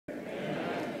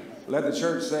Let the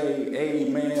church say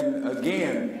amen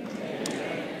again.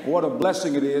 What a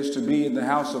blessing it is to be in the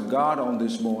house of God on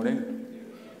this morning.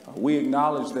 We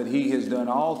acknowledge that he has done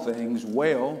all things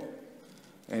well,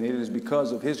 and it is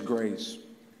because of his grace,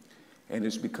 and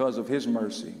it's because of his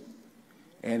mercy,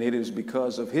 and it is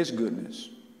because of his goodness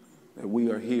that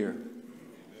we are here.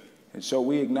 And so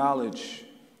we acknowledge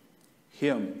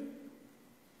him.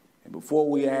 And before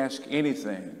we ask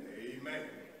anything,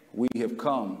 we have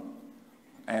come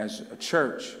as a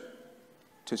church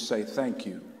to say thank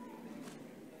you.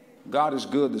 God is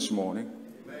good this morning.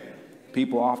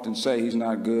 People often say he's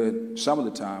not good some of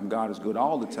the time. God is good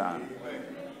all the time.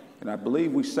 And I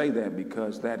believe we say that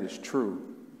because that is true.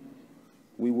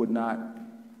 We would not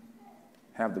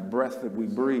have the breath that we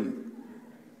breathe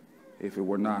if it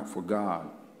were not for God.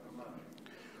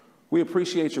 We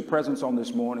appreciate your presence on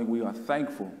this morning. We are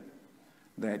thankful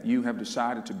that you have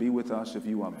decided to be with us. If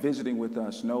you are visiting with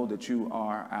us, know that you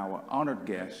are our honored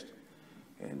guest.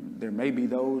 And there may be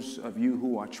those of you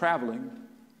who are traveling.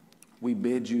 We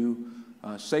bid you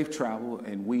safe travel,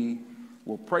 and we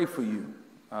will pray for you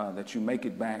that you make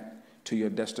it back to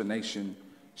your destination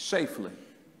safely.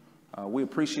 We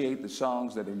appreciate the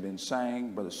songs that have been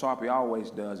sang. Brother Sarpy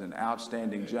always does an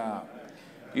outstanding job.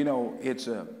 You know, it's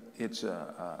a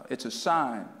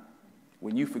sign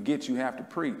when you forget you have to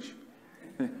preach.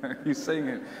 You sing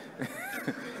it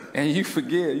and you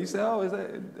forget. You say, "Oh, is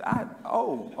that?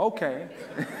 Oh, okay."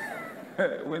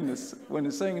 when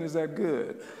the singing is that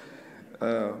good,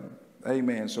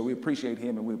 amen. So we appreciate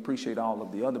him, and we appreciate all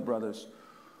of the other brothers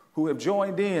who have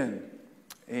joined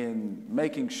in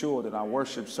making sure that our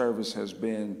worship service has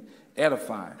been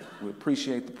edifying. We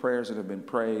appreciate the prayers that have been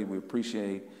prayed. We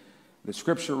appreciate the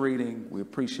scripture reading. We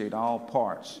appreciate all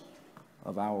parts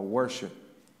of our worship.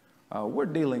 We're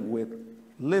dealing with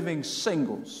living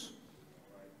singles.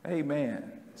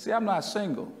 Amen. See, I'm not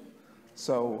single,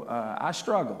 so I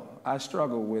struggle. I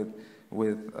struggle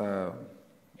with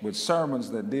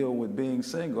sermons that deal with being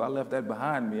single. I left that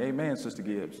behind me. Amen, Sister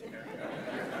Gibbs.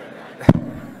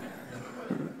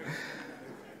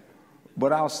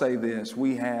 But I'll say this: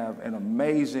 we have an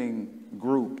amazing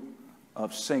group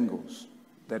of singles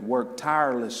that work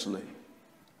tirelessly,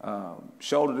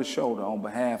 shoulder to shoulder, on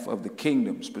behalf of the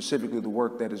kingdom, specifically the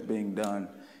work that is being done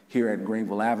here at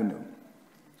Greenville Avenue.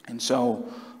 And so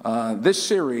this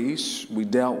series, we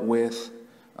dealt with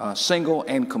single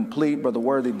and complete. Brother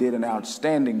Worthy did an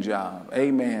outstanding job.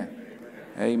 Amen.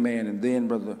 Amen. And then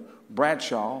Brother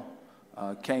Bradshaw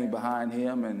came behind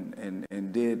him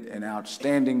and did an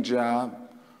outstanding job.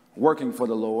 Working for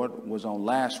the Lord was on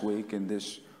last week, and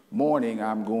this morning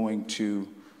I'm going to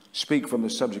speak from the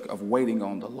subject of waiting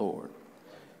on the Lord.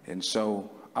 And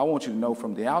so I want you to know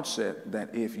from the outset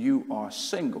that if you are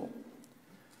single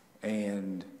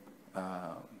and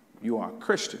you are a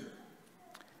Christian,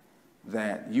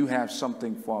 that you have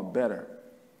something far better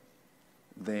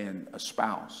than a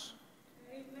spouse.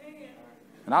 Amen.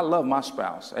 And I love my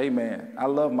spouse. Amen. I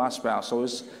love my spouse.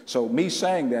 So me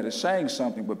saying that is saying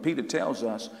something, but Peter tells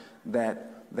us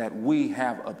that we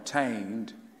have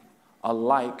obtained a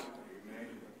like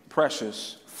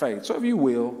precious faith. So if you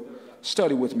will,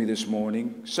 study with me this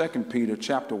morning, 2 Peter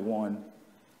chapter 1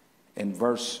 and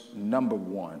verse number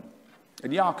 1.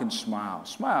 And y'all can smile.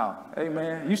 Smile.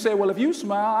 Amen. You say, well, if you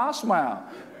smile, I'll smile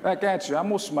back at you. I'm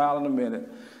going to smile in a minute.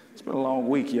 It's been a long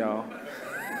week, y'all.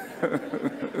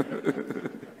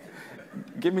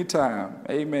 Give me time.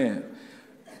 Amen.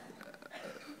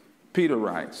 Peter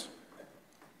writes,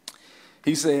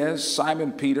 he says,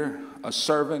 Simon Peter, a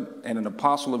servant and an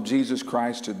apostle of Jesus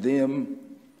Christ, to them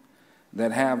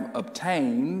that have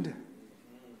obtained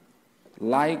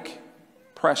like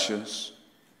precious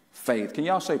faith. Can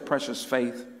y'all say precious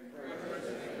faith?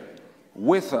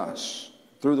 With us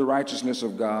through the righteousness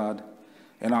of God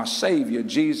and our Savior,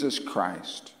 Jesus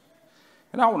Christ.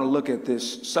 And I want to look at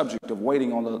this subject of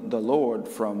waiting on the Lord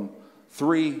from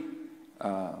three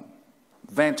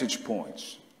vantage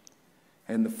points.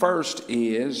 And the first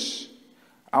is,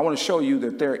 I want to show you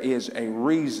that there is a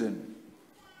reason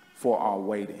for our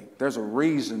waiting. There's a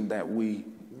reason that we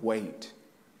wait.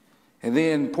 And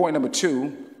then point number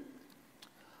two,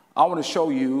 I want to show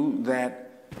you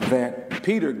that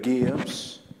Peter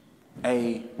gives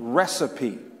a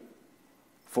recipe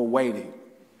for waiting.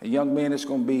 And young men, it's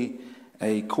going to be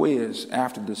a quiz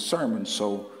after the sermon,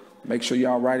 so make sure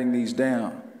y'all writing these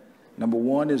down. Number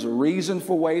one is a reason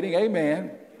for waiting.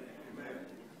 Amen.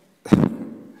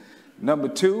 Number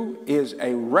two is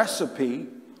a recipe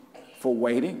for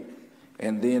waiting.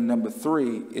 And then number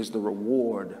three is the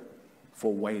reward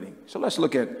for waiting. So let's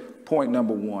look at point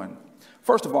number one.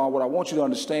 First of all, what I want you to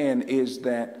understand is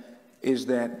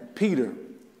that Peter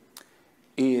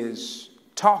is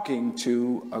talking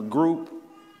to a group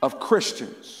of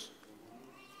Christians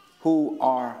who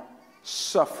are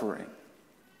suffering.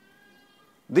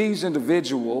 These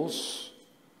individuals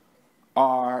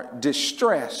are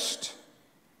distressed.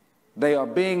 They are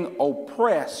being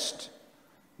oppressed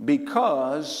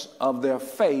because of their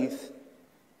faith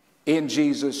in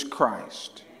Jesus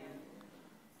Christ.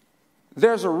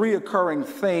 There's a reoccurring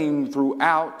theme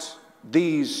throughout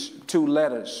these two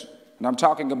letters, and I'm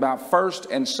talking about 1st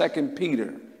and 2nd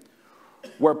Peter,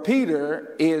 where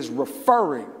Peter is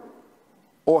referring,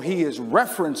 or he is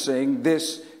referencing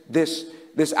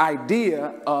this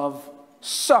idea of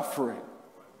suffering,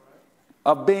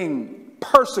 of being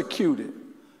persecuted,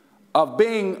 of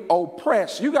being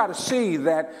oppressed. You got to see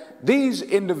that these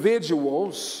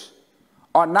individuals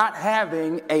are not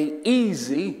having an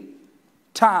easy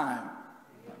time.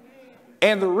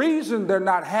 And the reason they're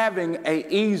not having an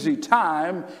easy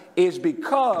time is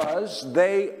because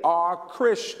they are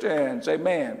Christians.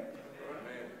 Amen.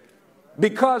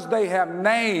 Because they have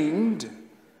named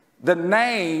the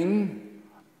name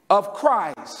of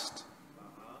Christ.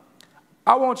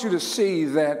 I want you to see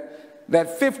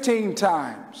that 15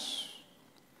 times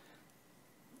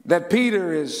that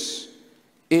Peter is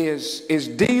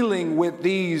dealing with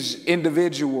these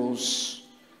individuals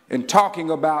and talking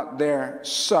about their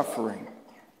suffering.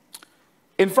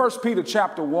 In 1 Peter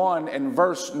chapter 1 and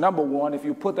verse number 1, if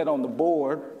you put that on the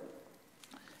board,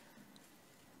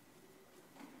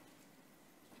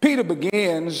 Peter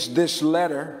begins this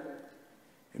letter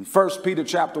in 1 Peter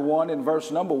chapter 1 and verse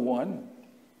number 1.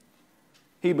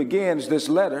 He begins this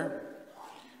letter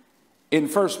in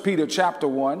 1 Peter chapter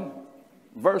 1,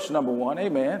 verse number 1.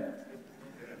 Amen.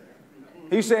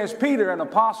 He says, Peter, an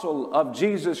apostle of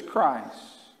Jesus Christ,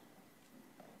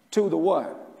 to the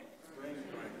what?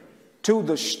 To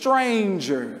the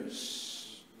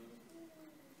strangers,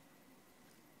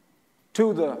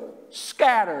 to the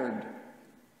scattered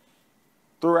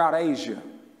throughout Asia.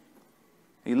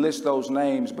 He lists those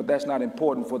names, but that's not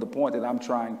important for the point that I'm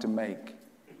trying to make.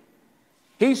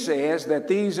 He says that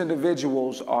these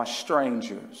individuals are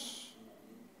strangers.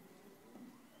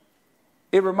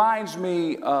 It reminds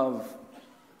me of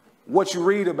what you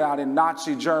read about in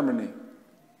Nazi Germany,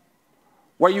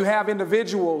 where you have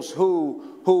individuals who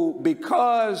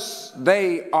because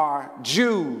they are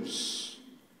Jews,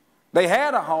 they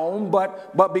had a home,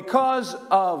 but because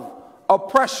of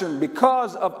oppression,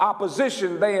 because of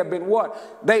opposition, they have been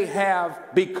what? They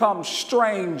have become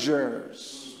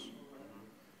strangers.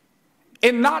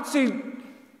 In Nazi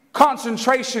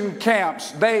concentration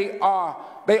camps, they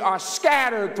are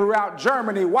scattered throughout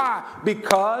Germany. Why?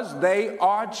 Because they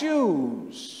are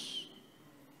Jews.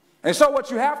 And so what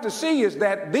you have to see is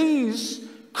that these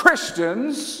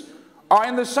Christians are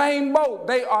in the same boat.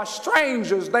 They are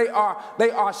strangers. They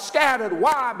are scattered.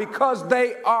 Why? Because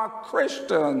they are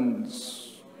Christians.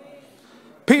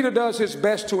 Peter does his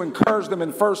best to encourage them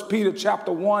in 1 Peter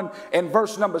chapter 1 and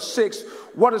verse number 6.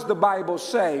 What does the Bible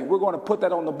say? We're going to put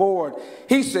that on the board.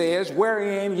 He says,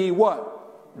 wherein ye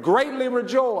what? Greatly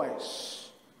rejoice.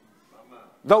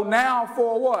 Though now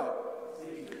for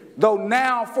what? Though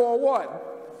now for what?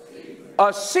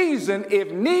 A season,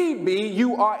 if need be,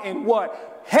 you are in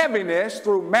what? Heaviness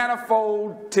through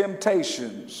manifold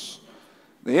temptations.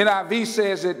 The NIV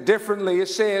says it differently. It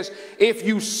says, if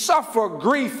you suffer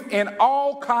grief in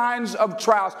all kinds of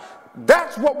trials.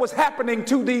 That's what was happening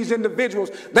to these individuals.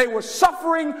 They were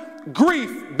suffering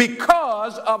grief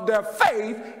because of their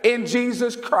faith in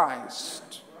Jesus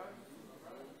Christ.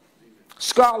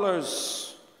 Scholars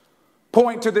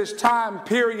point to this time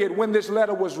period when this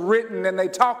letter was written, and they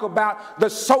talk about the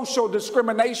social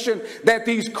discrimination that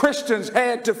these Christians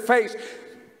had to face.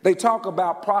 They talk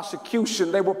about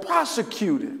prosecution. They were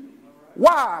prosecuted.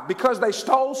 Why? Because they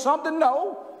stole something?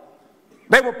 No.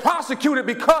 They were prosecuted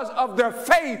because of their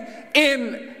faith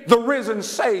in the risen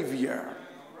Savior.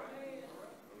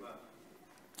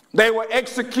 They were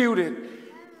executed.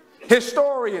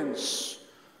 Historians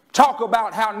talk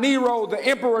about how Nero, the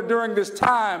emperor during this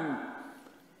time,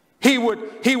 he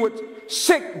would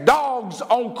sick dogs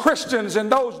on Christians,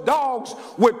 and those dogs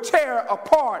would tear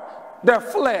apart their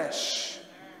flesh.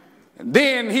 And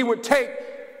then he would take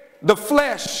the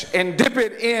flesh and dip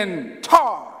it in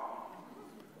tar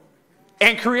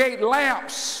and create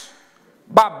lamps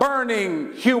by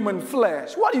burning human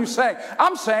flesh. What are you saying?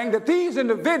 I'm saying that these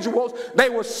individuals, they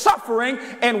were suffering.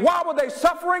 And why were they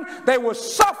suffering? They were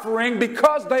suffering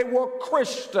because they were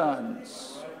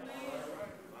Christians.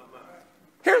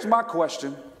 Here's my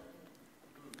question.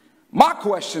 My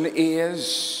question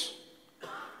is,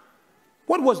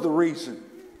 what was the reason?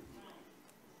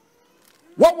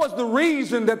 What was the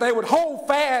reason that they would hold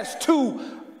fast to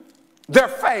their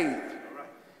faith?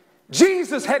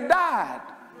 Jesus had died.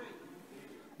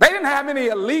 They didn't have any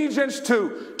allegiance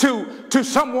to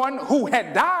someone who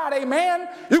had died. Amen.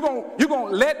 You're going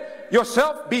to let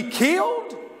yourself be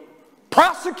killed,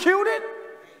 prosecuted.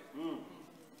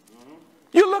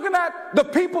 You're looking at the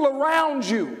people around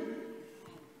you,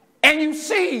 and you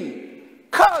see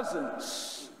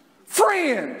cousins,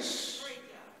 friends,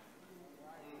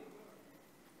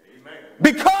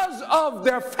 because of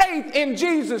their faith in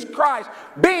Jesus Christ,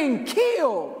 being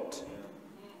killed,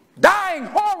 dying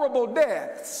horrible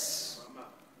deaths.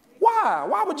 Why?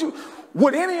 Why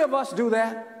would any of us do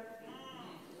that?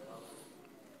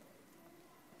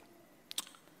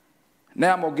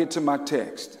 Now I'm going to get to my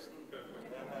text.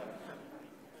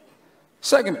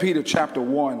 2 Peter chapter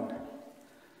 1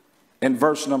 and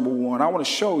verse number 1. I want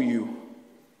to show you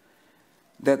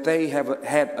that they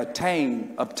had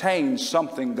obtained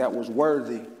something that was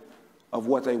worthy of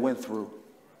what they went through.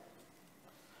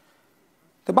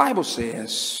 The Bible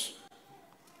says,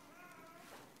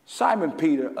 Simon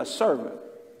Peter, a servant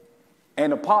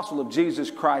and apostle of Jesus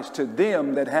Christ, to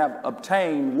them that have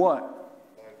obtained what?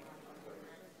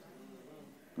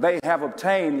 They have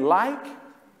obtained like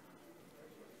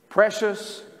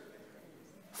precious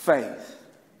faith.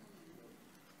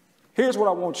 Here's what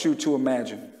I want you to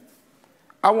imagine.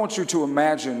 I want you to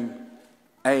imagine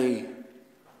a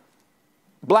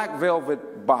black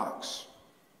velvet box.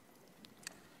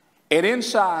 And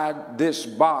inside this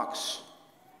box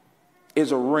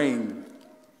is a ring.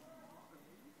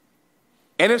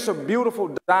 And it's a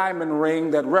beautiful diamond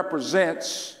ring that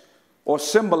represents or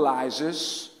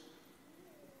symbolizes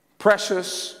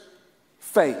precious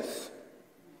faith.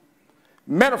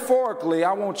 Metaphorically,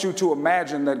 I want you to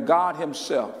imagine that God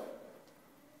himself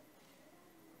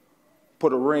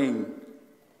put a ring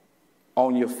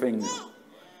on your finger.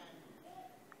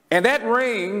 And that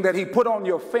ring that he put on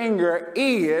your finger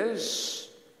is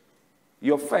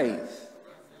your faith.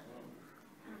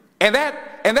 And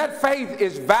that faith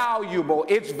is valuable.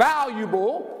 It's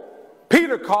valuable.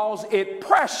 Peter calls it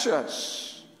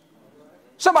precious.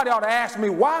 Somebody ought to ask me,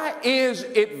 why is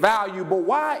it valuable?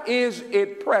 Why is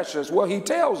it precious? Well, he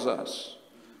tells us.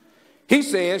 He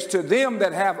says, to them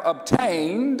that have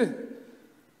obtained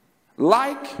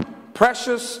like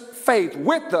precious faith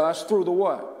with us through the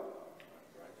what?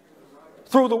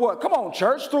 Through the what? Come on,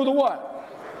 church. Through the what?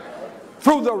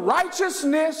 Through the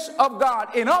righteousness of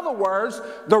God. In other words,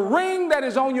 the ring that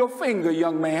is on your finger,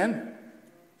 young man,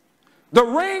 the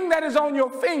ring that is on your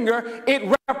finger,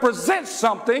 it represents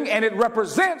something, and it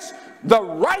represents the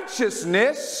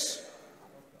righteousness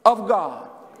of God.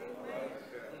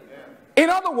 In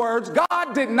other words,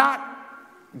 God did not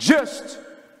just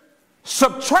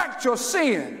subtract your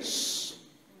sins.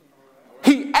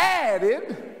 He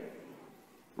added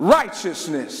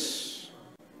righteousness.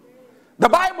 The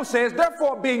Bible says,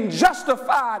 therefore, being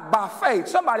justified by faith.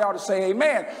 Somebody ought to say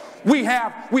amen. We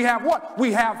have what?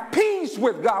 We have peace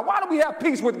with God. Why do we have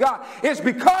peace with God? It's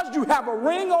because you have a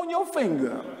ring on your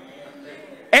finger.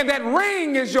 And that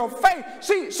ring is your faith.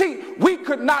 See, we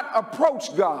could not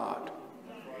approach God.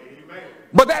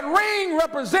 But that ring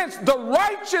represents the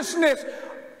righteousness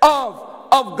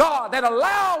of God that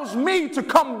allows me to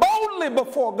come boldly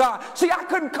before God. See, I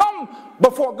couldn't come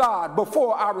before God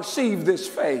before I received this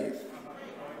faith.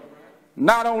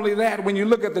 Not only that, when you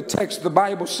look at the text, the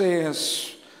Bible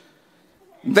says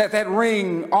that that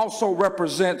ring also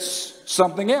represents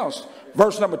something else.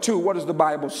 Verse number 2, what does the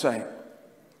Bible say?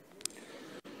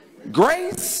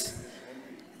 Grace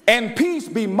and peace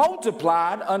be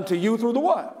multiplied unto you through the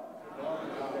what?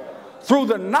 Through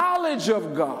the knowledge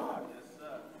of God.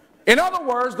 In other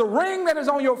words, the ring that is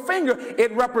on your finger,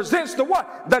 it represents the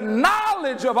what? The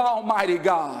knowledge of Almighty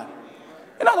God.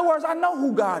 In other words, I know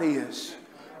who God is.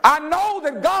 I know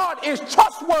that God is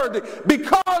trustworthy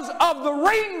because of the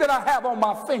ring that I have on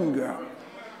my finger.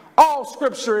 All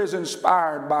scripture is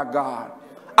inspired by God.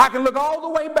 I can look all the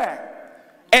way back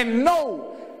and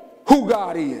know who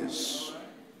God is.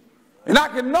 And I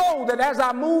can know that as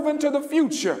I move into the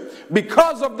future,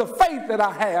 because of the faith that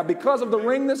I have, because of the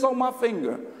ring that's on my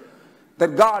finger,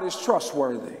 that God is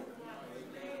trustworthy.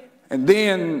 And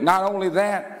then not only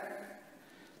that,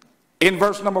 in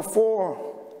verse number 4,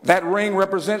 that ring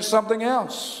represents something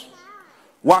else.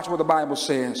 Watch what the Bible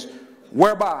says.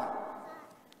 Whereby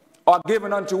are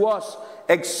given unto us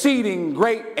exceeding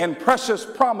great and precious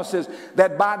promises,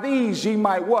 that by these ye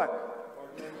might what?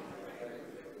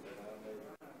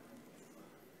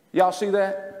 Y'all see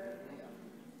that?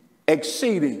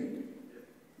 Exceeding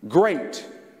great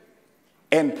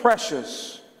and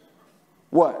precious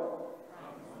what?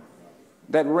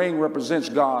 That ring represents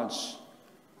God's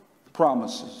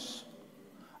promises.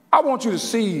 I want you to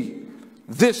see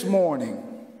this morning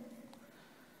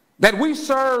that we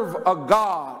serve a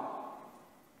God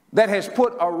that has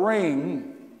put a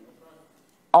ring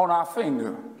on our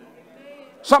finger.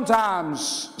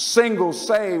 Sometimes singles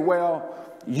say, well,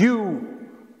 you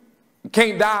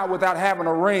can't die without having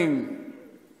a ring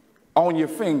on your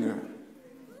finger.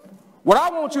 What I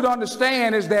want you to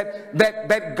understand is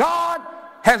that God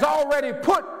has already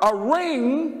put a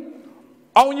ring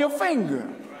on your finger.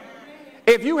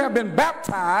 If you have been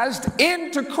baptized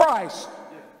into Christ,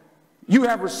 you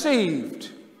have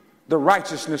received the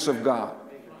righteousness of God.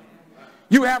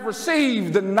 You have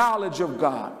received the knowledge of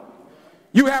God.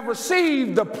 You have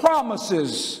received the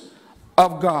promises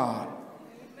of God.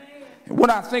 And when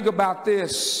I think about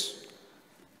this,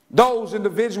 those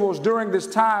individuals during this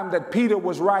time that Peter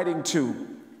was writing to,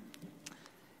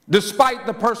 despite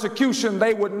the persecution,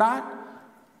 they would not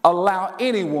allow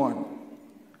anyone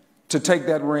to take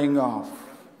that ring off.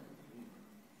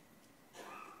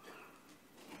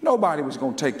 Nobody was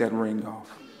going to take that ring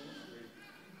off.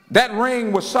 That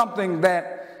ring was something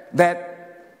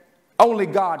that only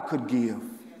God could give.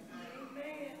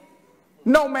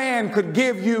 No man could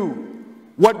give you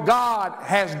what God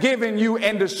has given you,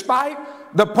 and despite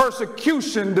the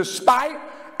persecution, despite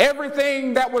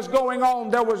everything that was going on,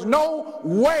 there was no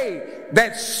way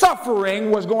that suffering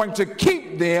was going to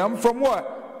keep them from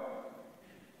what?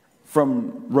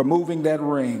 From removing that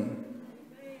ring.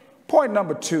 Point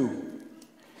number 2.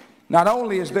 Not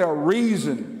only is there a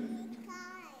reason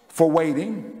for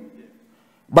waiting,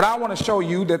 but I want to show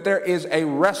you that there is a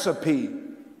recipe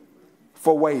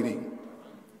for waiting.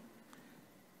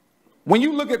 When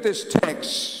you look at this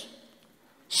text,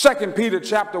 2 Peter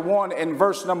chapter 1 and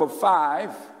verse number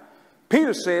 5,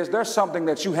 Peter says there's something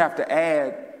that you have to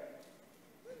add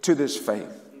to this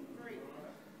faith.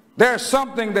 There's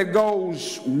something that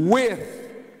goes with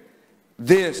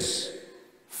this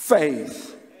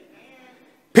faith.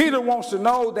 Peter wants to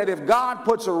know that if God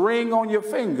puts a ring on your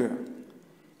finger,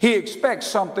 he expects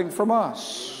something from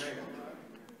us.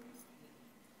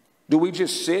 Do we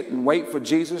just sit and wait for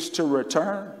Jesus to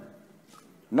return?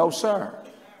 No, sir.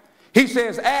 He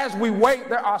says, as we wait,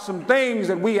 there are some things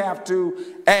that we have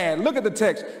to add. Look at the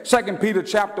text, 2 Peter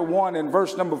chapter 1 and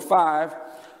verse number 5.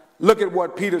 Look at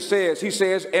what Peter says. He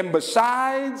says, and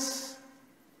besides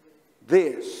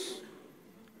this,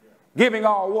 giving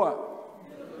all what?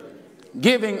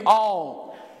 Giving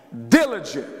all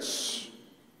diligence.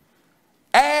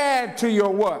 Add to your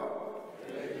what?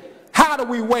 How do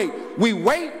we wait? We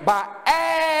wait by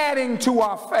adding to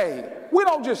our faith. We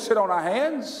don't just sit on our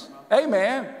hands.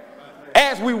 Amen.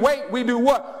 As we wait, we do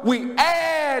what? We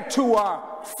add to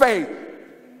our faith.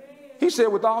 He said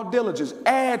with all diligence,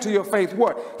 add to your faith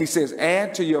what? He says,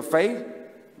 add to your faith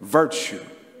virtue.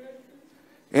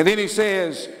 And then he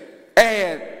says,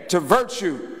 add to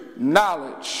virtue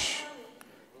knowledge.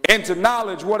 And to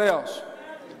knowledge, what else?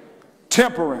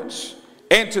 Temperance.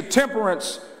 And to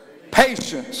temperance,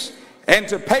 patience. And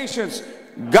to patience,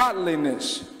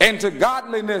 godliness. And to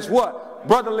godliness, what?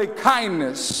 Brotherly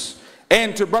kindness.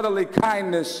 And to brotherly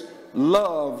kindness,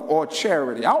 love or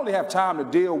charity. I only have time to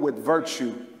deal with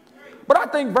virtue, but I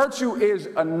think virtue is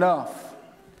enough.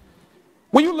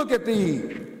 When you look at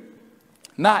the,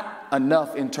 not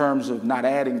enough in terms of not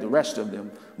adding the rest of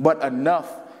them, but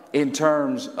enough in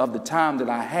terms of the time that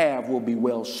I have will be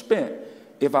well spent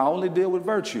if I only deal with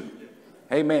virtue.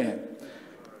 Amen.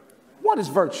 What is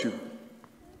virtue?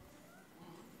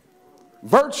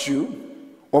 Virtue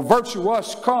or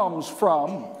virtuous comes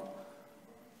from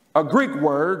a Greek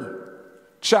word,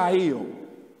 chail.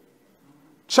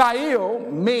 Chail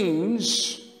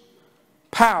means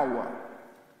power.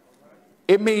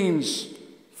 It means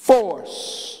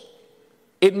force.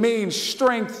 It means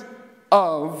strength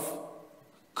of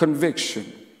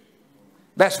conviction.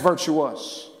 That's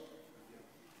virtuous.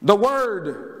 The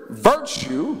word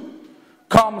virtue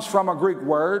comes from a Greek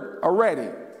word, already,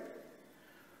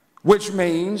 which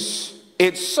means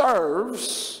it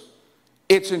serves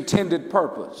its intended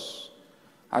purpose.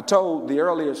 I told the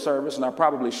earlier service, and I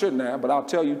probably shouldn't have, but I'll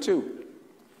tell you too,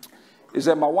 is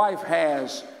that my wife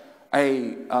has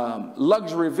a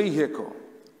luxury vehicle.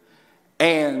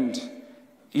 And,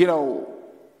 you know,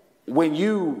 when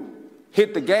you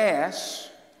hit the gas,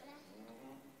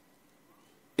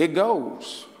 it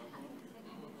goes.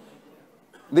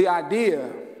 The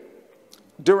idea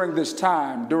during this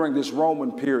time, during this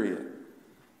Roman period,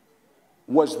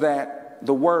 was that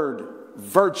the word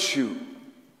virtue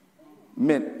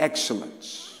meant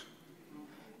excellence.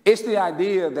 It's the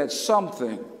idea that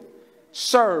something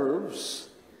serves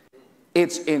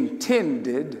its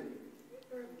intended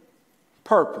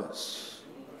purpose.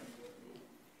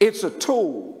 It's a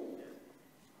tool.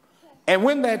 And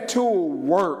when that tool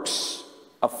works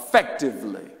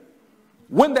effectively,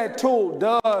 when that tool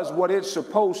does what it's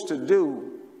supposed to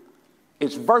do,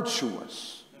 it's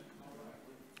virtuous.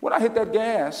 When I hit that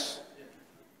gas,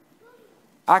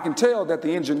 I can tell that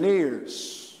the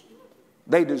engineers,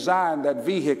 they designed that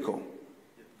vehicle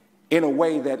in a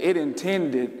way that it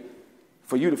intended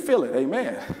for you to feel it.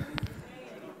 Amen.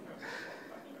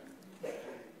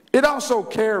 It also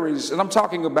carries, and I'm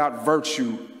talking about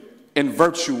virtue and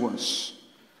virtuous.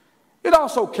 It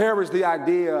also carries the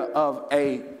idea of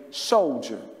a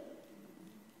soldier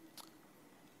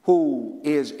who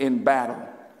is in battle,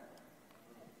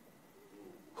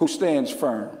 who stands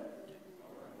firm.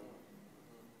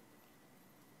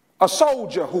 A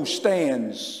soldier who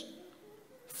stands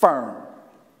firm.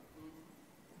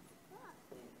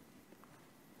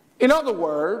 In other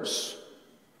words,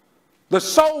 the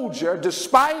soldier,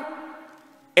 despite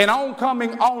an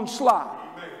oncoming onslaught,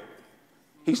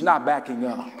 he's not backing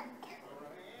up.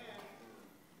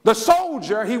 The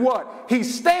soldier, he what? He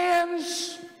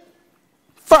stands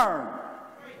firm.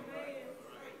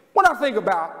 When I think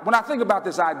about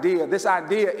this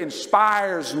idea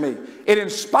inspires me. It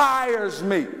inspires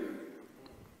me.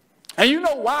 And you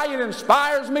know why it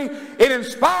inspires me? It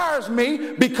inspires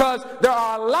me because there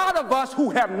are a lot of us who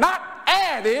have not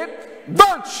added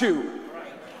virtue.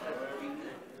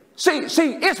 See,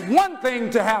 it's one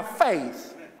thing to have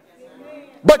faith,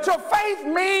 but your faith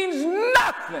means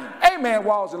nothing. Amen,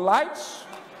 walls and lights.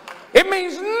 It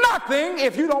means nothing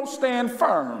if you don't stand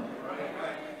firm.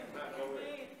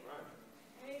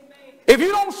 If you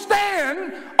don't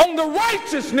stand on the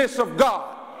righteousness of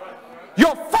God,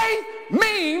 your faith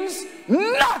means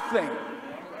nothing.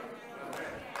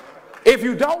 If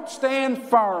you don't stand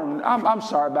firm, I'm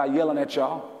sorry about yelling at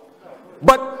y'all.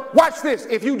 But watch this.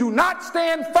 If you do not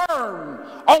stand firm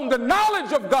on the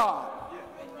knowledge of God,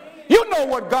 you know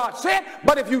what God said,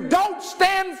 but if you don't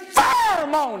stand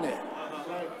firm on it,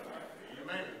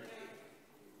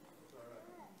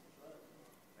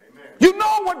 you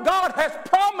know what God has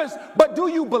promised, but do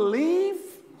you believe?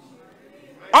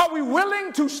 Are we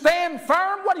willing to stand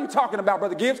firm? What are you talking about,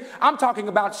 Brother Gibbs? I'm talking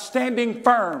about standing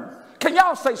firm. Can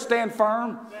y'all say stand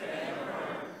firm? Stand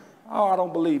firm. Oh, I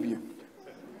don't believe you.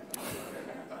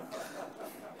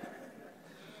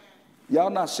 Y'all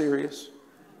not serious.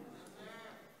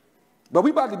 But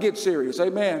we about to get serious.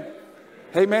 Amen.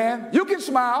 Amen. You can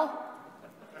smile.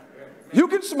 You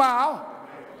can smile.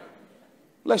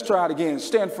 Let's try it again.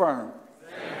 Stand firm.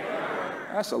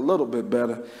 That's a little bit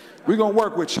better. We're going to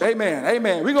work with you. Amen.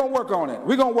 Amen. We're going to work on it.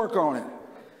 We're going to work on it.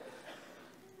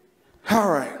 All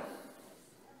right.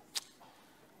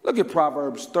 Look at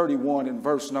Proverbs 31 and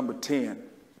verse number 10.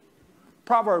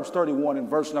 Proverbs 31 and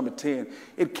verse number 10.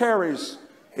 It carries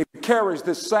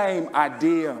this same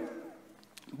idea,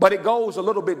 but it goes a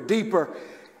little bit deeper,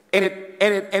 and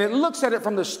it looks at it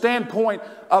from the standpoint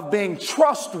of being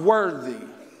trustworthy.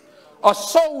 A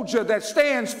soldier that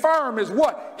stands firm is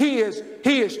what? He is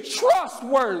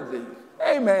trustworthy.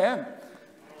 Amen.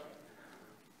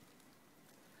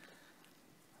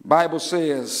 Bible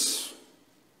says,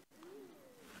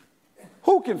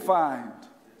 who can find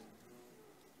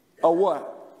a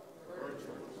what?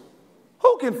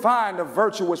 Who can find a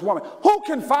virtuous woman? Who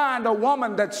can find a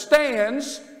woman that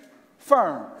stands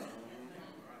firm?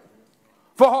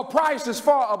 For her price is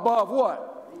far above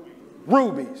what?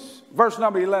 Rubies. Verse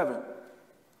number 11.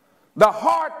 The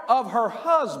heart of her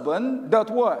husband doth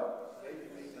what?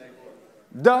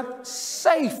 Doth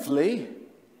safely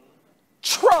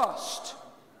trust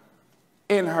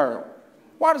in her.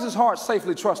 Why does his heart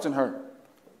safely trust in her?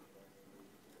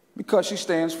 Because she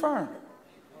stands firm.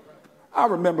 I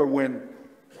remember when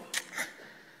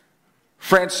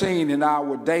Francine and I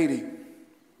were dating.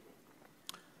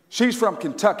 She's from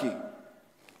Kentucky.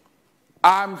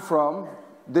 I'm from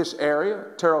this area,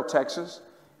 Terrell, Texas.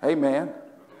 Amen.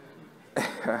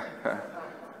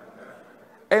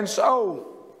 And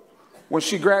so when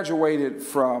she graduated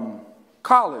from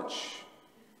college,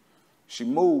 she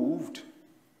moved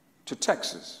to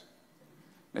Texas.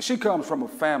 Now she comes from a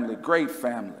family, great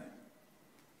family,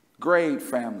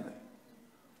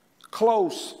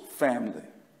 close family.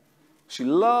 She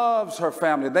loves her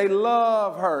family. They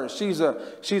love her. She's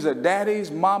a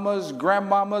daddy's, mama's,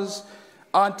 grandmama's,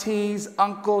 aunties,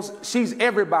 uncles. She's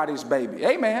everybody's baby.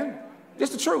 Amen.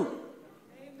 It's the truth.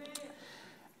 Amen.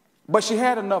 But she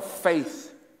had enough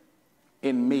faith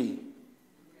in me.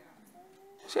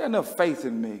 She had enough faith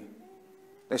in me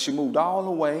that she moved all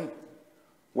the way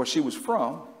where she was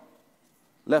from,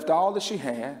 left all that she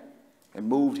had, and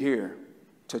moved here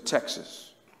to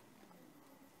Texas.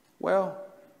 Well,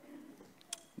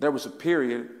 there was a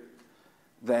period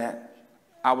that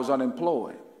I was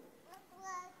unemployed.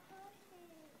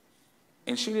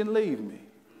 And she didn't leave me.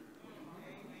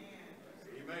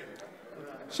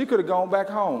 She could have gone back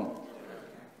home.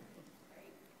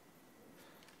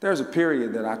 There's a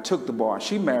period that I took the bar.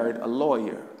 She married a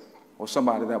lawyer, or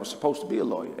somebody that was supposed to be a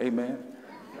lawyer. Amen.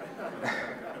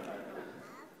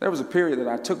 There was a period that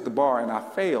I took the bar and I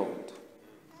failed.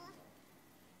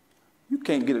 You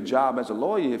can't get a job as a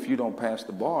lawyer if you don't pass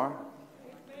the bar.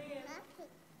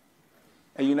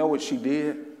 And you know what she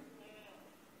did?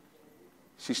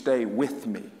 She stayed with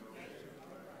me.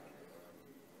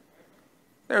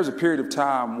 There was a period of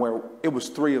time where it was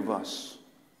 3 of us.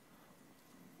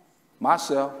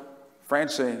 Myself,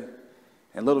 Francine,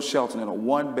 and little Shelton in a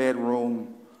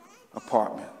 1-bedroom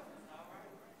apartment.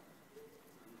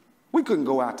 We couldn't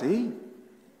go out to eat.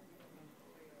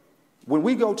 When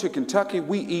we go to Kentucky,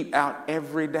 we eat out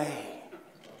every day.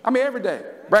 I mean, every day.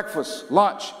 Breakfast,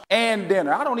 lunch, and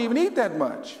dinner. I don't even eat that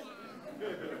much.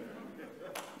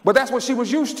 But that's what she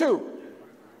was used to.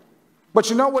 But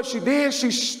you know what she did?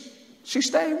 She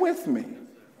stayed with me.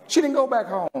 She didn't go back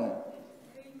home.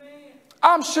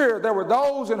 I'm sure there were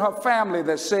those in her family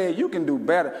that said, you can do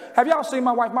better. Have y'all seen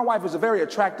my wife? My wife is a very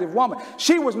attractive woman.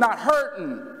 She was not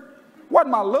hurting. Wasn't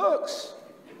my looks.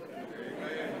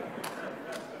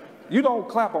 You don't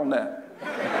clap on that.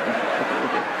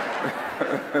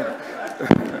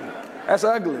 That's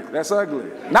ugly. That's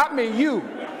ugly. Not me, you.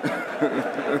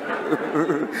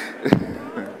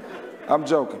 I'm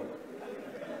joking.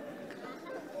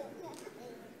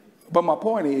 But my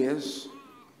point is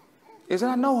that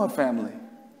I know her family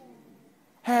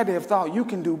had to have thought you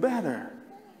can do better.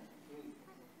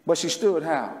 But she stood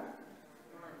how?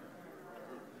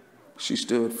 She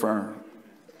stood firm.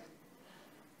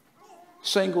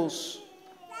 Singles,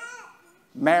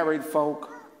 married folk,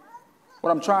 what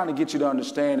I'm trying to get you to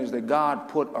understand is that God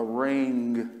put a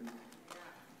ring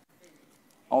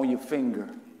on your finger.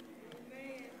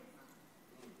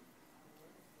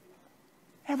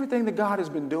 Everything that God has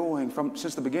been doing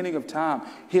since the beginning of time,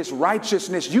 his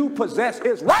righteousness, you possess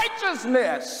his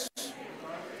righteousness.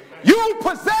 You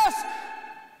possess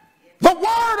the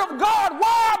word of God.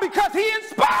 Why? Because he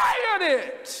inspired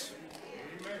it.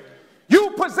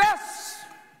 You possess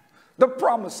the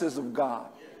promises of God.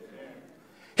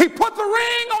 He put the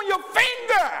ring on your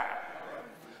finger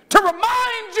to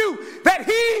remind you that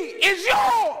he is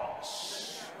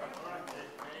yours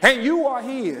and you are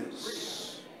his.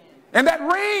 And that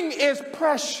ring is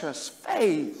precious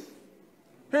faith.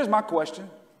 Here's my question.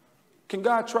 Can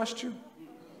God trust you?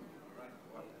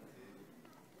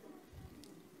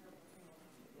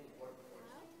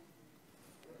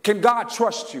 Can God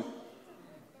trust you?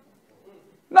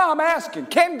 No, I'm asking,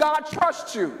 can God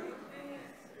trust you?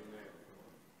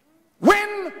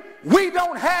 When we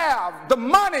don't have the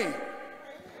money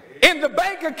in the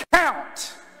bank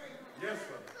account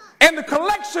and the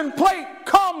collection plate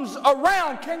comes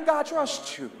around, can God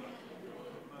trust you?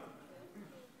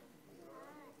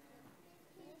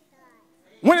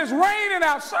 When it's raining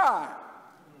outside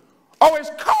or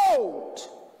it's cold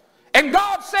and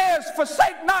God says,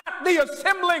 forsake not the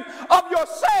assembling of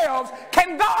yourselves,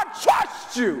 can God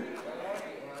trust you?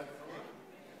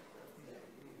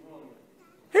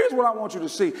 Here's what I want you to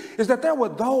see, is that there were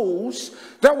those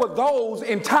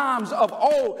in times of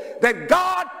old that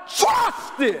God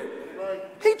trusted.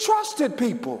 He trusted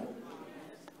people.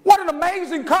 What an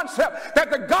amazing concept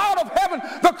that the God of heaven,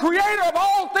 the creator of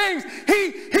all things,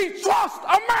 he trusts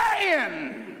a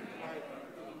man.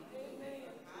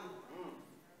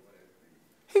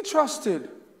 He trusted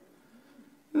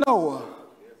Noah.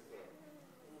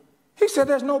 He said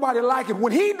there's nobody like him.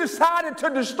 When he decided to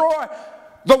destroy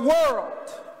the world,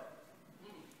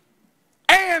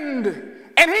 and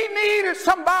he needed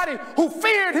somebody who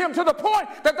feared him to the point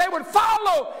that they would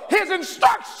follow his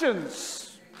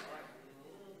instructions,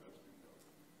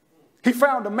 he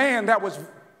found a man that was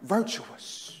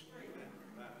virtuous.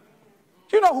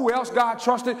 You know who else God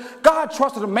trusted? God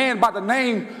trusted a man by the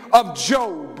name of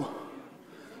Job.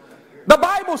 The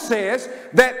Bible says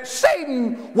that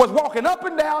Satan was walking up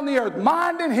and down the earth,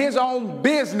 minding his own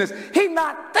business. He's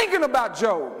not thinking about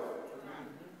Job.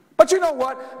 But you know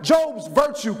what? Job's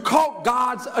virtue caught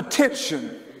God's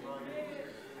attention.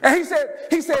 And he said,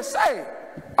 he said, hey,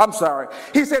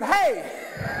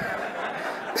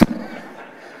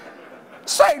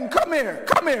 Satan, come here.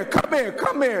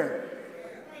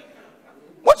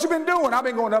 What you been doing? I've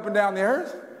been going up and down the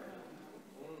earth.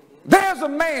 There's a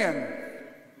man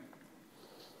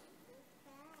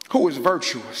who is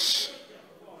virtuous.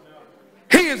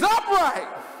 He is upright.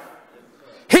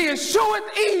 He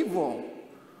escheweth evil.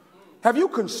 Have you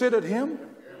considered him?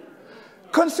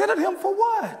 Considered him for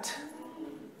what?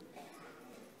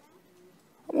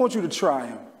 I want you to try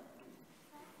him.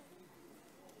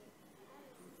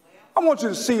 I want you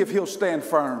to see if he'll stand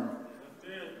firm.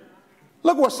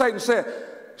 Look what Satan said.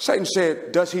 Satan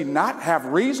said, does he not have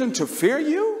reason to fear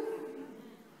you?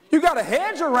 You got a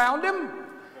hedge around him.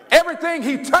 Everything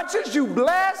he touches, you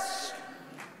bless.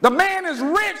 The man is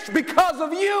rich because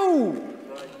of you.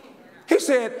 He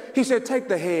said, take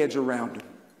the hedge around him.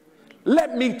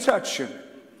 Let me touch him.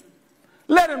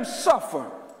 Let him suffer.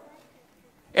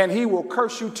 And he will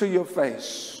curse you to your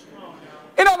face.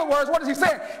 In other words, what is he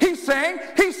saying? He's saying,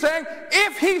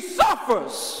 if he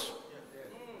suffers,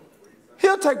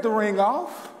 he'll take the ring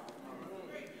off.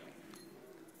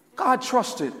 God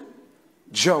trusted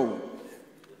Job.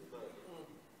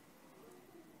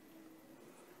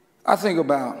 I think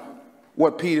about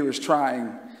what Peter is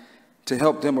trying to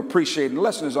help them appreciate. And the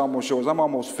lesson is almost yours. I'm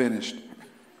almost finished.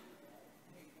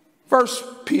 1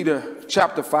 Peter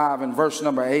chapter 5 and verse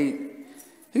number 8.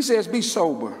 He says, be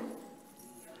sober.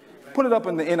 Put it up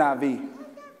in the NIV.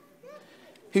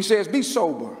 He says, be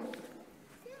sober.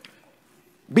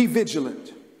 Be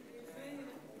vigilant.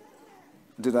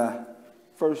 Did I?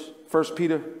 First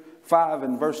Peter 5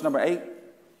 and verse number 8.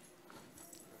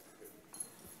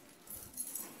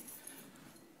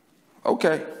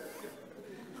 Okay.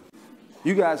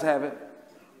 You guys have it.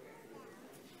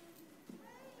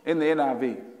 In the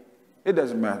NIV. It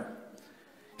doesn't matter.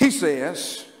 He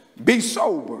says, be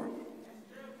sober.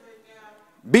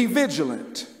 Be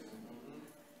vigilant.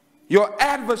 Your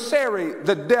adversary,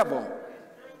 the devil,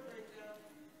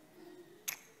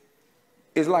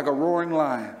 is like a roaring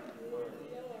lion,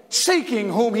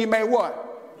 seeking whom he may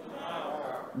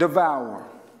what? Devour.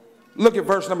 Look at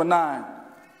verse number 9.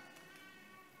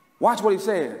 Watch what he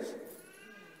says.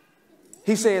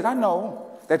 He says, I know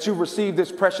that you received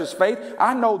this precious faith.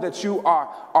 I know that you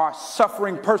are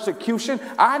suffering persecution.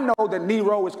 I know that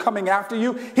Nero is coming after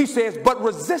you. He says, but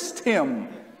resist him.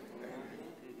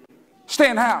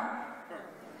 Stand how?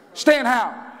 Stand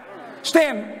how?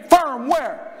 Stand firm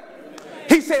where?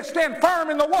 He says, stand firm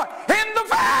in the what? In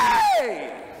the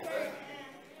faith.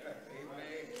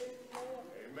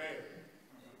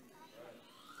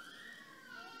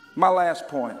 My last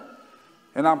point,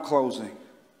 and I'm closing.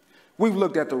 We've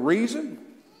looked at the reason.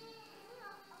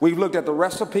 We've looked at the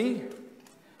recipe,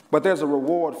 but there's a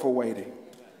reward for waiting.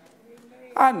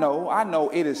 I know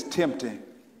it is tempting.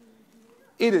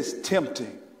 It is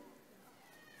tempting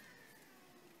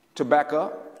to back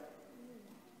up.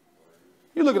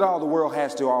 You look at all the world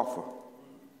has to offer.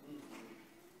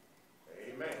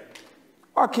 Amen.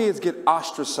 Our kids get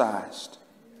ostracized.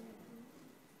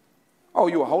 Oh,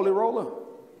 you a holy roller?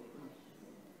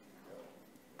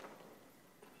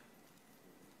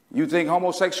 You think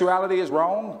homosexuality is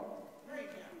wrong?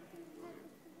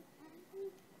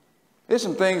 There's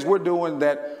some things we're doing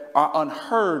that are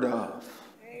unheard of.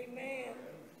 Amen.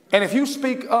 And if you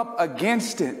speak up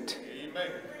against it,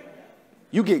 amen,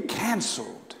 you get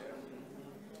canceled.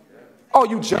 Oh,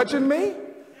 you judging me?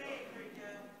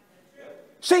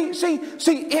 See,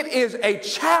 it is a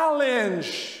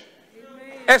challenge,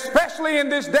 especially in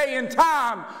this day and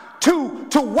time, to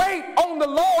wait on the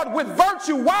Lord with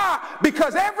virtue. Why?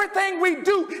 Because everything we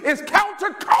do is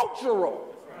countercultural.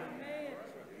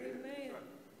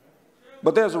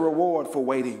 But there's a reward for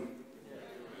waiting.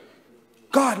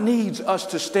 God needs us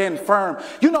to stand firm.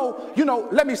 You know,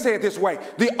 let me say it this way.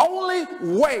 The only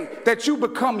way that you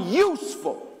become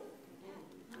useful,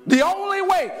 the only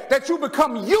way that you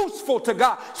become useful to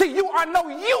God. See, you are no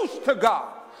use to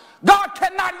God. God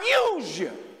cannot use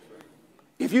you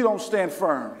if you don't stand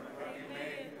firm.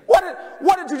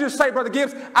 What did you just say, Brother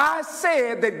Gibbs? I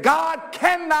said that God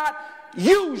cannot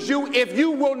use you if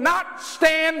you will not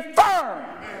stand firm.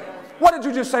 What did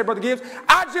you just say, Brother Gibbs?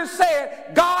 I just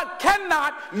said God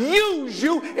cannot use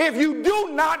you if you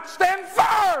do not stand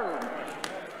firm.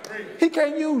 He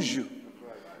can't use you.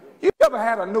 You ever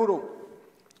had a noodle?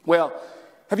 Well,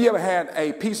 have you ever had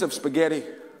a piece of spaghetti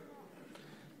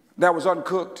that was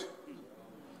uncooked?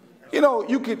 You know,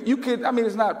 you could, I mean,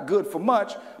 it's not good for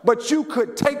much, but you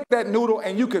could take that noodle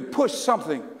and you could push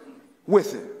something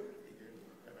with it.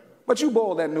 But you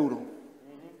boil that noodle.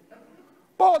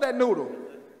 Boil that noodle.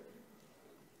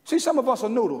 See, some of us are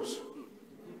noodles.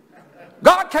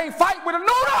 God can't fight with a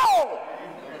noodle.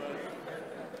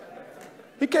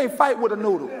 He can't fight with a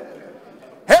noodle.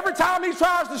 Every time he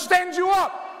tries to stand you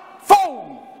up,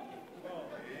 foam.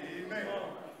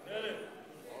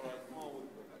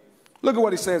 Look at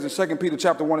what he says in 2 Peter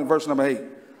chapter 1 and verse number 8.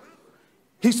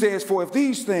 He says, for if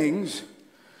these things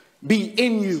be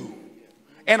in you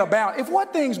and abound. If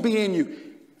what things be in you?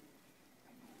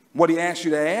 what he asked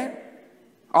you to add,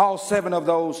 all 7 of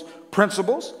those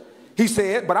principles. He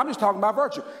said, but I'm just talking about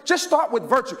virtue. Just start with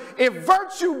virtue. If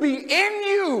virtue be in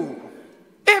you,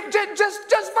 if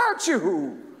just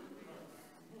virtue.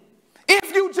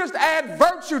 If you just add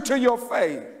virtue to your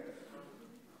faith,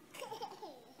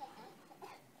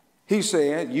 he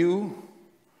said, you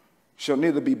shall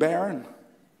neither be barren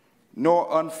nor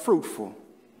unfruitful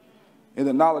in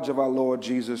the knowledge of our Lord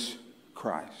Jesus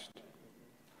Christ.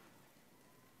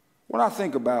 When I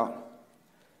think about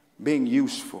being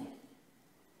useful,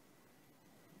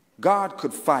 God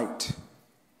could fight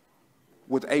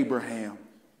with Abraham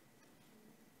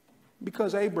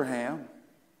because Abraham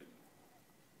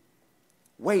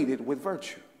waited with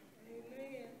virtue.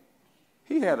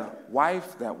 He had a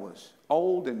wife that was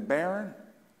old and barren.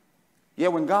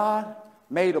 Yet when God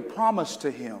made a promise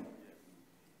to him,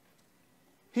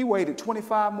 he waited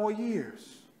 25 more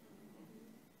years.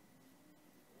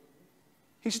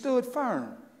 He stood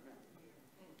firm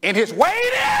in his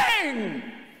waiting.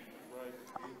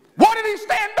 What did he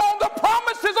stand on? The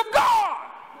promises of God.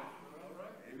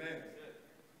 Amen.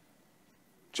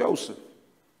 Joseph,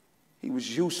 he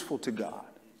was useful to God.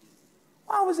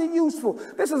 Why was he useful?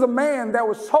 This is a man that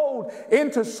was sold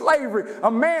into slavery,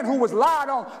 a man who was lied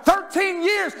on. 13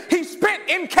 years he spent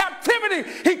in captivity.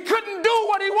 He couldn't do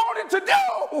what he wanted to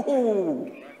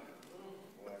do.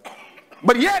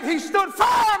 But yet he stood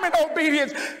firm in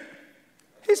obedience.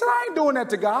 He said, I ain't doing that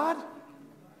to God.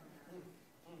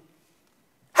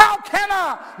 How can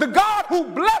I? The God who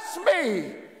blessed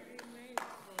me.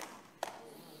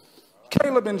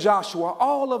 Caleb and Joshua,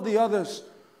 all of the others,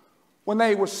 when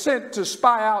they were sent to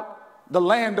spy out the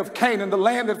land of Canaan, the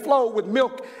land that flowed with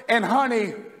milk and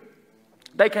honey,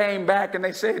 they came back and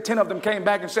they said, 10 of them came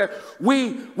back and said,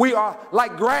 we are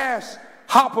like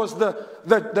grasshoppers,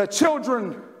 the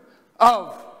children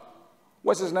of,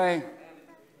 what's his name?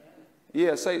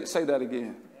 Yeah, say that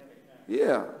again.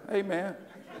 Yeah, amen.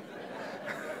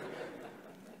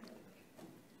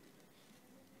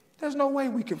 There's no way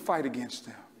we can fight against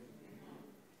them.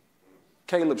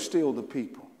 Caleb stilled the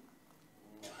people.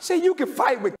 See, you can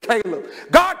fight with Caleb.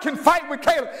 God can fight with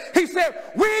Caleb. He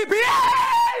said, we be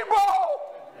able.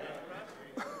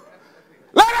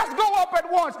 Let us go up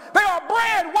at once. They are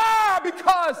bread. Why?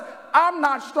 Because I'm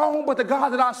not strong, but the God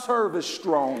that I serve is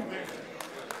strong.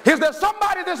 Is there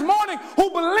somebody this morning who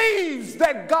believes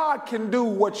that God can do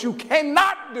what you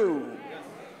cannot do?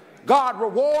 God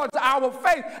rewards our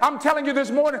faith. I'm telling you this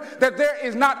morning that there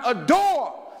is not a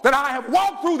door that I have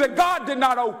walked through that God did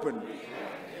not open.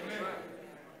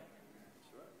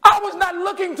 I was not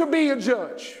looking to be a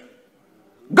judge.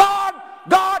 God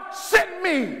sent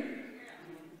me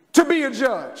to be a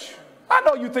judge. I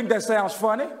know you think that sounds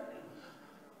funny,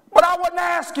 but I wasn't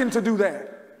asking to do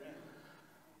that.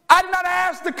 I did not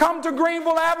ask to come to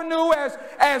Greenville Avenue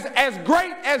as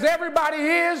great as everybody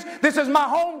is. This is my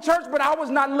home church, but I was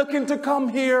not looking to come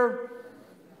here.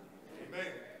 Amen.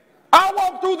 I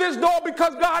walked through this door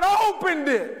because God opened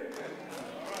it.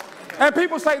 And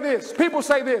people say this. People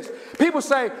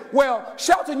say, well,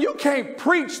 Shelton, you can't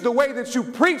preach the way that you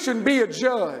preach and be a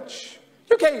judge.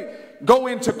 You can't go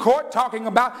into court talking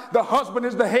about the husband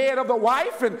is the head of the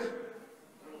wife and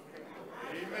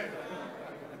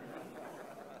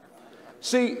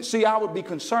See, I would be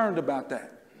concerned about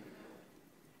that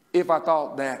if I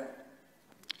thought that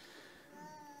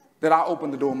I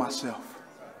opened the door myself.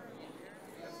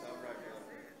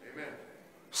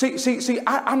 See,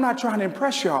 I'm not trying to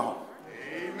impress y'all.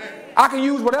 I can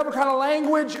use whatever kind of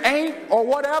language, ain't, or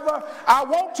whatever I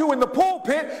want to in the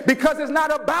pulpit because it's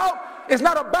not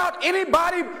about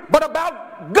anybody but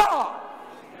about God.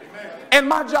 And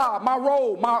my job, my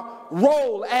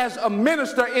role as a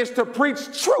minister is to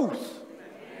preach truth.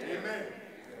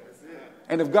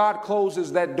 And if God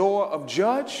closes that door of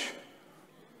judge,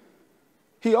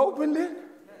 he opened it.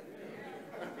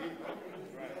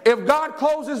 If God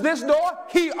closes this door,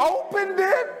 he opened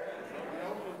it.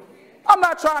 I'm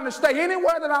not trying to stay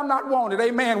anywhere that I'm not wanted.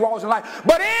 Amen, walls in life.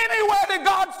 But anywhere that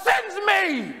God sends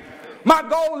me, my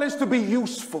goal is to be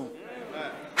useful.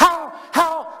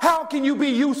 How can you be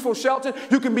useful, Shelton?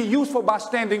 You can be useful by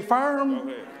standing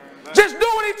firm. Just do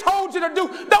what he told you to do.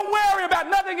 Don't worry about it.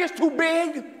 Nothing is too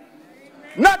big.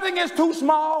 Nothing is too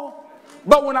small.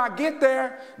 But when I get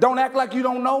there, don't act like you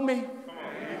don't know me.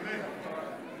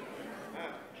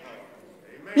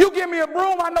 You give me a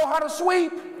broom, I know how to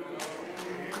sweep.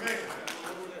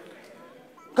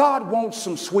 God wants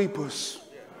some sweepers.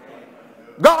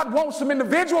 God wants some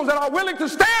individuals that are willing to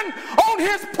stand on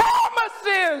his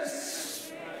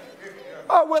promises.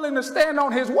 Are willing to stand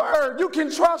on his word. You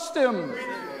can trust him.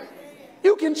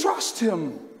 You can trust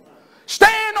him.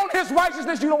 Stand on his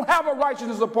righteousness. You don't have a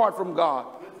righteousness apart from God.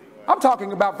 I'm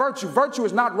talking about virtue. Virtue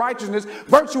is not righteousness.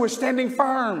 Virtue is standing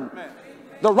firm.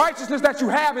 The righteousness that you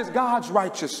have is God's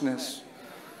righteousness.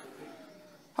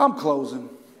 I'm closing.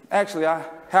 Actually, I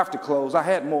have to close. I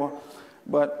had more,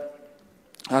 but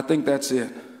I think that's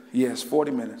it. Yes,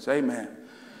 40 minutes. Amen.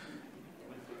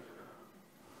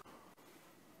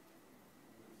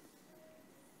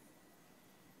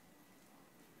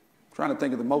 I'm trying to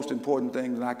think of the most important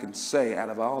thing that I can say out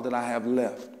of all that I have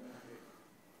left.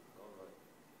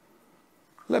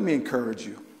 Let me encourage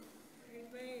you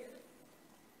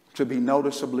to be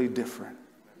noticeably different.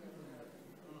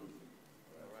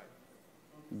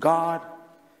 God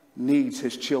needs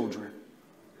his children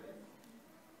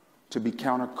to be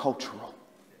countercultural.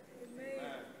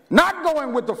 Not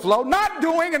going with the flow, not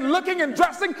doing and looking and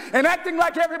dressing and acting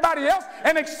like everybody else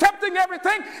and accepting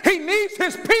everything. He needs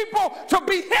his people to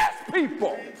be his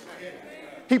people.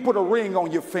 He put a ring on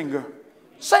your finger.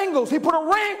 Singles, he put a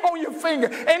ring on your finger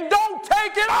and don't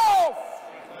take it off.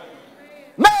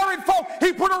 Married folk,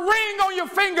 he put a ring on your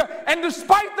finger and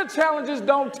despite the challenges,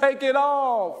 don't take it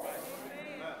off.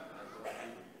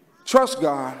 Trust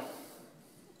God.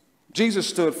 Jesus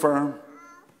stood firm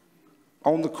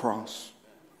on the cross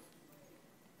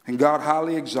and God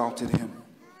highly exalted him.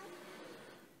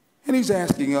 And he's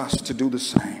asking us to do the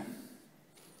same.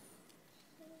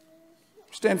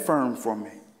 Stand firm for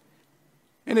me.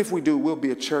 And if we do, we'll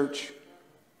be a church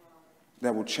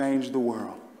that will change the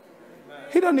world.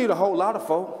 He doesn't need a whole lot of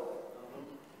folk.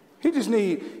 He just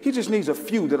needs a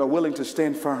few that are willing to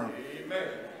stand firm.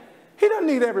 He doesn't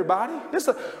need everybody.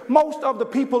 Most of the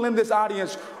people in this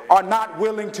audience are not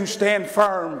willing to stand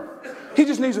firm. He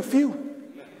just needs a few.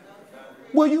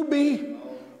 Will you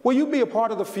be a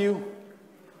part of the few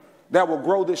that will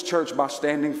grow this church by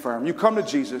standing firm? You come to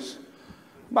Jesus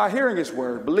by hearing his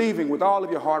word, believing with all of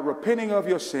your heart, repenting of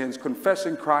your sins,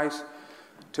 confessing Christ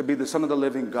to be the Son of the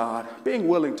living God, being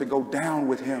willing to go down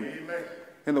with him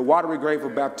in the watery grave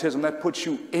of baptism. That puts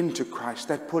you into Christ.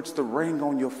 That puts the ring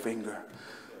on your finger.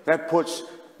 That puts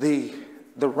the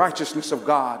righteousness of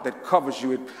God that covers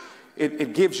you.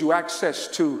 It gives you access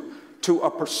to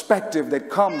a perspective that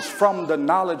comes from the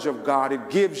knowledge of God. It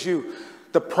gives you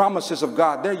the promises of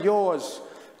God. They're yours.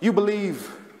 You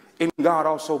believe in God,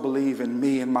 also believe in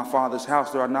me. In my Father's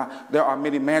house there are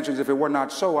many mansions. If it were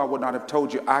not so, I would not have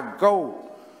told you. I go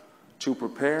to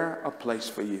prepare a place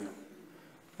for you.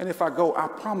 And if I go, I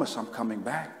promise I'm coming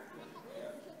back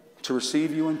to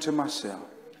receive you into myself.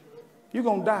 You're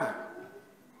going to die.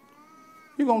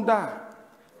 You're going to die.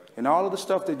 And all of the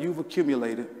stuff that you've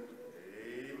accumulated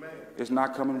is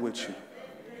not coming with you.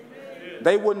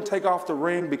 They wouldn't take off the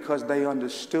ring because they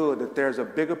understood that there's a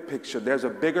bigger picture, there's a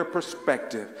bigger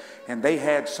perspective, and they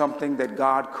had something that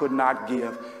God could not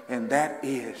give, and that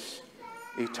is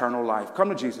eternal life. Come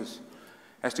to Jesus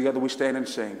as together we stand and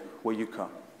sing, Will You Come?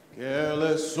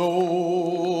 Careless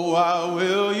soul, why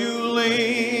will you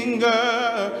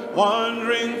linger,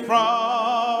 wandering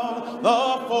from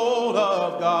the fold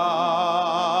of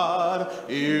God?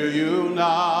 Hear you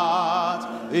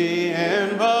not the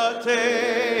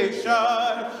invitation,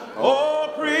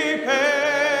 oh,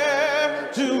 prepare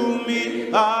to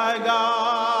meet thy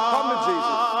God. Come to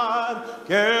Jesus.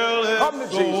 Careless Come to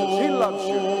Jesus. He loves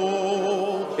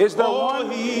you. Is there one?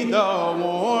 Heed the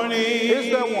warning. Is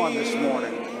there one this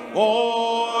morning?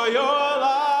 For your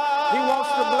life, he wants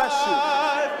to bless you.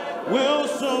 Will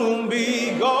soon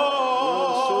be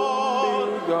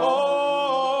gone.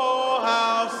 Oh,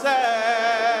 how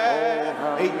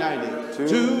sad. 890.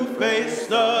 To face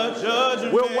the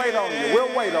judgment. We'll wait on you.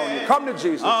 We'll wait on you. Come to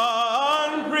Jesus.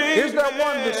 Is there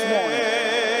one this morning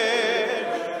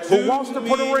who wants to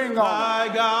put a ring on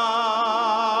you?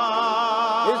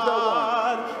 Is there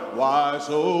one? Why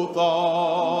so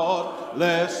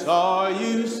thoughtless are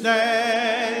you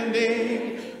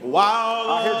standing while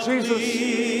I hear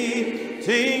Jesus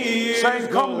saying,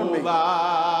 come to me.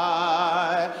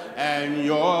 By, and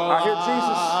your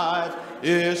life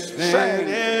is spent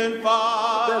in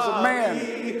folly. There's a man who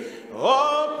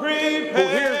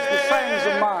hears the sayings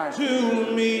of mine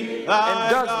and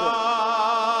does them.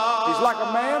 He's like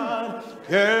a man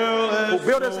who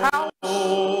built his house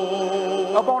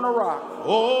up on a rock.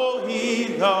 Oh,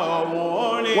 heed the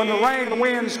warning. When the rain and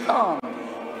winds come,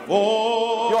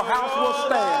 your house will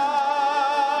stand.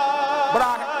 But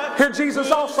I hear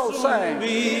Jesus also saying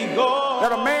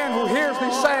that a man who hears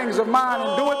these sayings of mine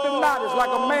and doeth them not is like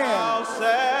a man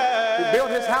who built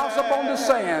his house up on the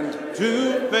sand.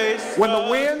 When the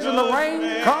winds and the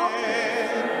rain come,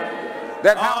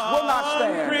 that house will not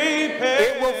stand.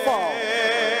 It will fall.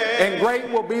 And great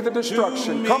will be the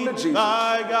destruction. Come to Jesus. He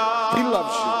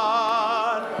loves you.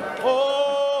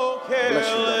 bless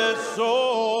you, brother.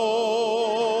 Soul,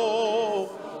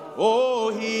 oh,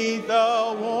 heed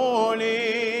the warning,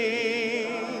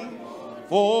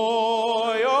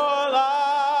 for your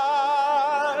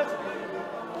life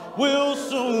will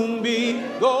soon be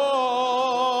gone.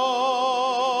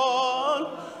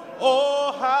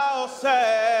 Oh, how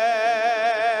sad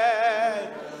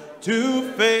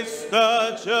to face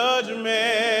the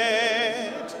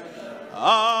judgment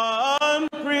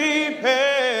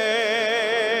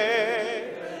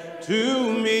unprepared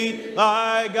to meet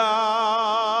thy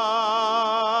God.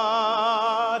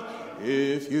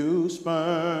 If you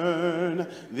spurn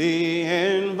the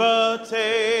invitation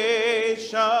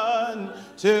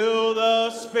till the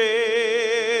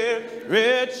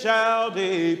Spirit shall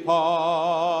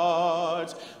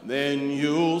depart, then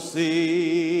you'll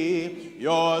see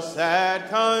your sad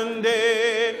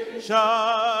condition,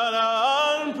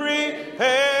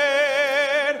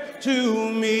 unprepared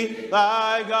to meet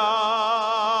thy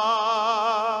God.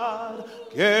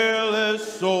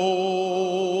 Careless soul,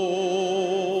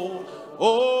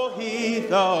 oh, heed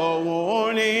the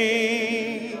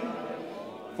warning,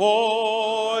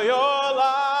 for your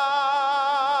life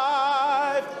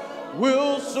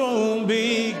will soon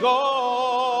be gone.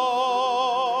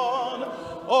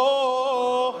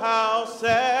 Oh, how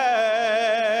sad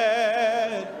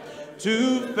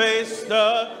to face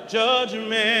the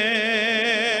judgment